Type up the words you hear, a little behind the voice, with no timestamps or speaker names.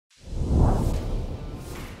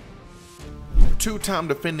Two-time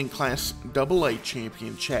defending Class AA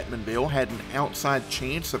champion Chapmanville had an outside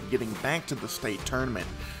chance of getting back to the state tournament.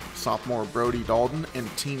 Sophomore Brody Dalton and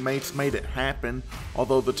teammates made it happen,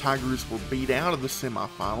 although the Tigers were beat out of the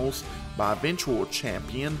semifinals by eventual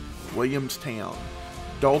champion Williamstown.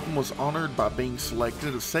 Dalton was honored by being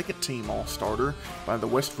selected as second-team All-Starter by the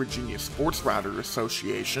West Virginia Sports Writers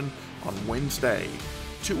Association on Wednesday.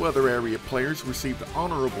 Two other area players received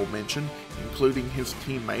honorable mention, including his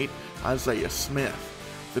teammate Isaiah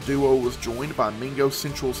Smith. The duo was joined by Mingo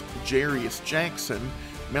Central's Jarius Jackson.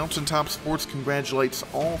 Mountaintop Sports congratulates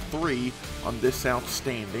all three on this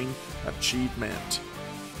outstanding achievement.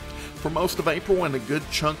 For most of April and a good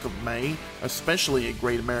chunk of May, especially at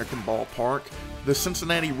Great American Ballpark, the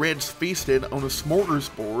Cincinnati Reds feasted on a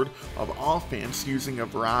smorgasbord of offense using a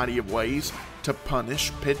variety of ways to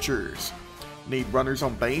punish pitchers. Need runners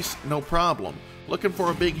on base? No problem. Looking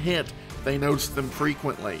for a big hit? They noticed them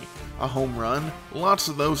frequently. A home run? Lots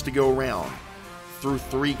of those to go around. Through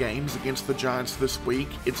 3 games against the Giants this week,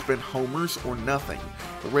 it's been homers or nothing.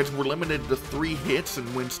 The Reds were limited to 3 hits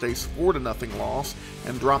in Wednesday's 4-0 loss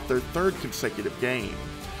and dropped their 3rd consecutive game.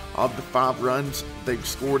 Of the 5 runs they've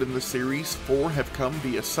scored in the series, 4 have come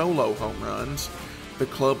via solo home runs. The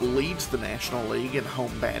club leads the National League in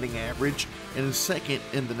home batting average and is second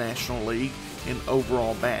in the National League in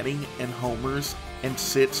overall batting and homers, and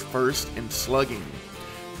sits first in slugging.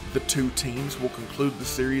 The two teams will conclude the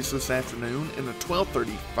series this afternoon in a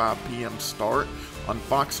 12:35 p.m. start on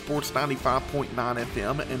Fox Sports 95.9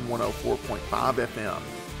 FM and 104.5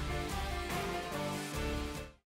 FM.